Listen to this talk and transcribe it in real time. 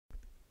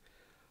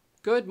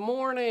Good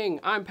morning.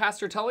 I'm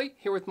Pastor Tully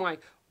here with my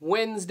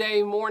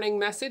Wednesday morning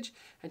message,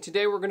 and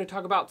today we're going to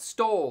talk about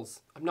stoles.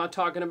 I'm not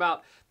talking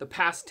about the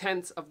past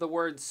tense of the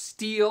word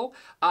steal.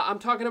 I'm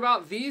talking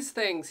about these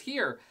things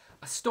here.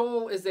 A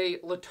stole is a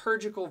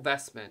liturgical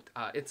vestment.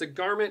 It's a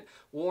garment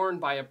worn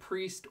by a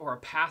priest or a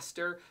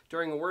pastor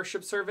during a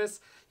worship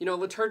service. You know,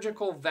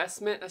 liturgical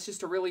vestment, that's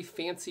just a really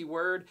fancy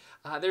word.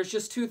 There's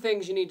just two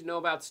things you need to know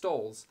about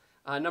stoles.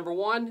 Number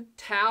one,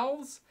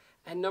 towels,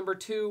 and number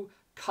two,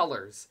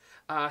 colors.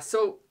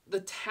 So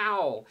the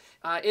towel,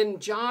 in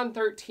John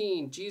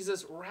 13,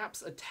 Jesus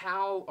wraps a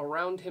towel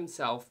around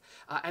himself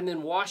and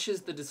then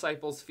washes the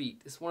disciples'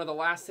 feet. It's one of the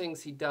last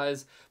things he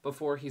does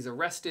before he's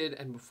arrested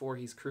and before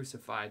he's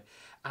crucified.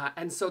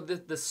 And so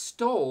the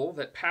stole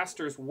that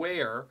pastors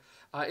wear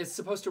is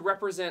supposed to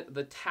represent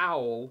the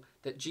towel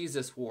that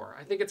Jesus wore.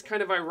 I think it's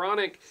kind of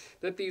ironic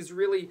that these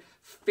really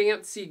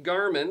fancy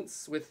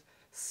garments with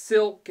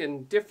silk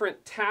and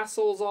different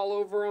tassels all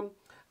over them,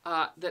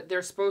 that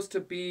they're supposed to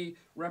be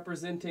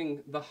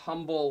representing the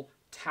humble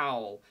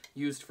towel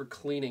used for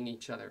cleaning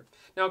each other.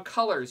 Now,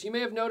 colors. You may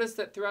have noticed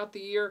that throughout the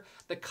year,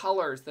 the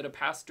colors that a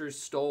pastor's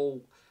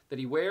stole that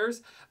he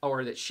wears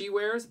or that she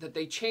wears, that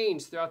they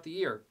change throughout the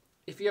year.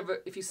 If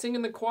you sing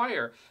in the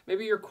choir,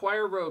 maybe your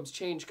choir robes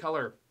change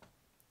color.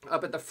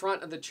 Up at the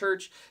front of the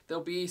church,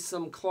 there'll be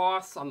some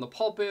cloths on the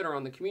pulpit or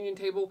on the communion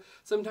table.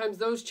 Sometimes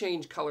those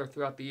change color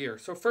throughout the year.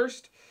 So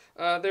first,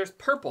 there's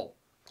purple.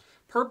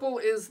 Purple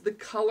is the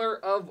color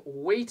of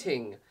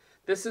waiting.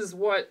 This is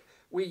what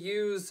we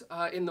use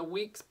in the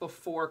weeks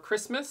before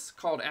Christmas,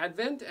 called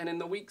Advent, and in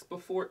the weeks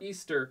before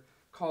Easter,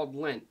 called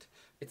Lent.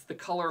 It's the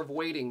color of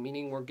waiting,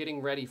 meaning we're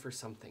getting ready for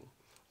something.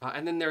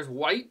 And then there's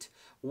white.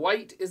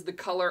 White is the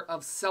color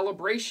of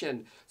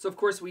celebration. So, of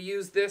course, we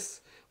use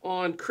this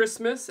on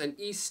Christmas and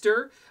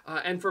Easter.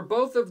 And for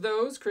both of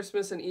those,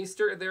 Christmas and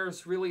Easter,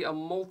 there's really a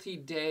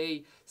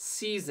multi-day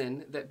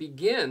season that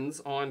begins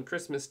on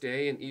Christmas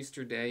Day and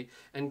Easter Day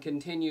and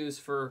continues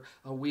for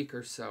a week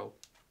or so.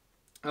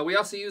 We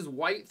also use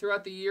white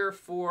throughout the year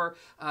for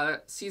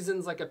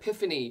seasons like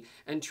Epiphany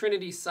and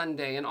Trinity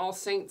Sunday and All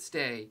Saints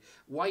Day.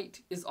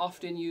 White is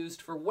often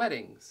used for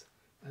weddings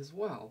as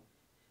well.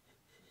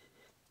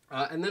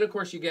 And then, of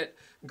course, you get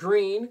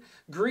green.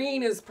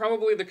 Green is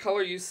probably the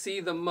color you see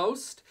the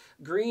most.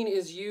 Green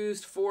is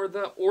used for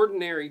the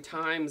ordinary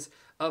times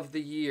of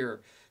the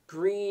year.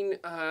 Green,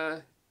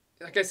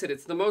 like I said,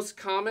 it's the most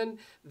common.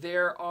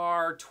 There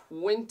are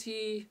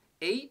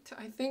 28,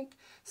 I think,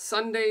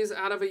 Sundays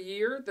out of a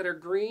year that are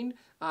green.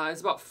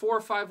 It's about 4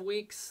 or 5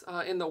 weeks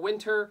in the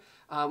winter.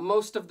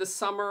 Most of the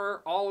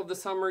summer, all of the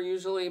summer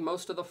usually,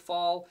 most of the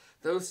fall,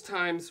 those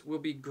times will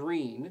be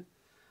green.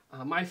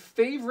 My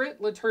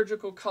favorite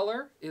liturgical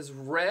color is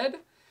red,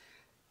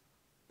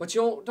 but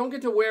you don't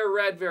get to wear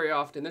red very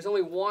often. There's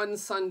only one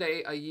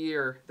Sunday a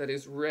year that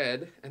is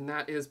red, and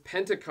that is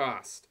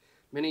Pentecost.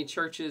 Many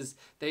churches,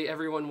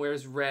 everyone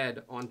wears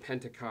red on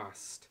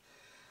Pentecost.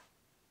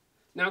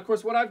 Now, of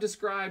course, what I've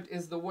described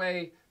is the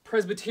way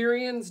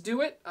Presbyterians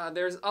do it.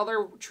 There's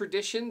other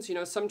traditions. You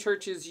know, some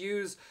churches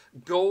use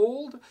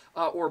gold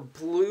or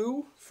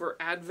blue for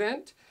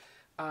Advent.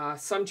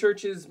 Some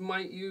churches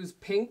might use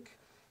pink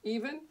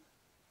even.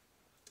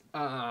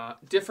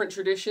 Different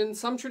traditions.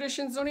 Some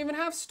traditions don't even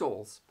have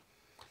stoles.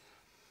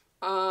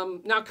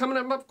 Now coming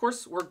up, of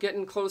course, we're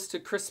getting close to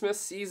Christmas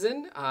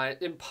season.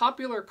 In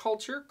popular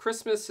culture,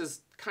 Christmas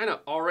has kind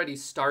of already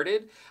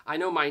started. I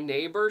know my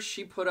neighbor,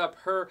 she put up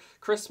her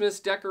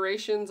Christmas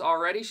decorations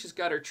already. She's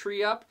got her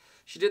tree up.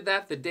 She did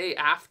that the day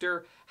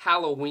after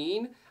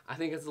Halloween. I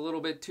think it's a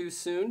little bit too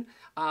soon.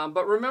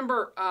 But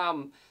remember,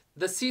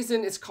 the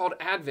season is called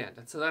Advent,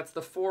 and so that's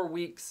the 4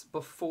 weeks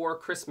before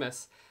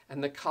Christmas,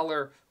 and the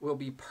color will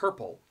be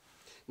purple.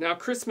 Now,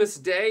 Christmas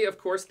Day, of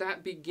course,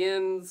 that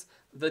begins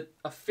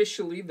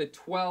officially the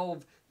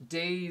 12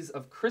 days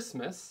of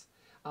Christmas,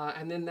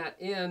 and then that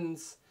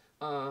ends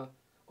on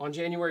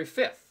January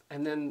 5th,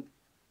 and then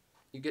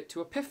you get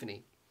to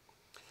Epiphany.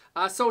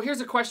 So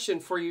here's a question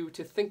for you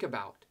to think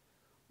about.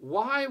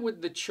 Why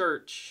would the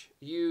church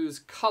use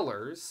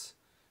colors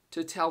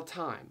to tell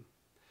time?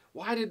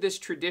 Why did this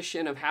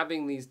tradition of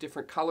having these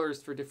different colors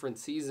for different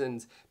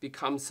seasons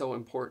become so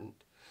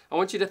important? I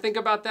want you to think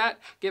about that.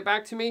 Get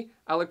back to me.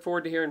 I look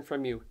forward to hearing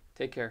from you.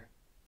 Take care.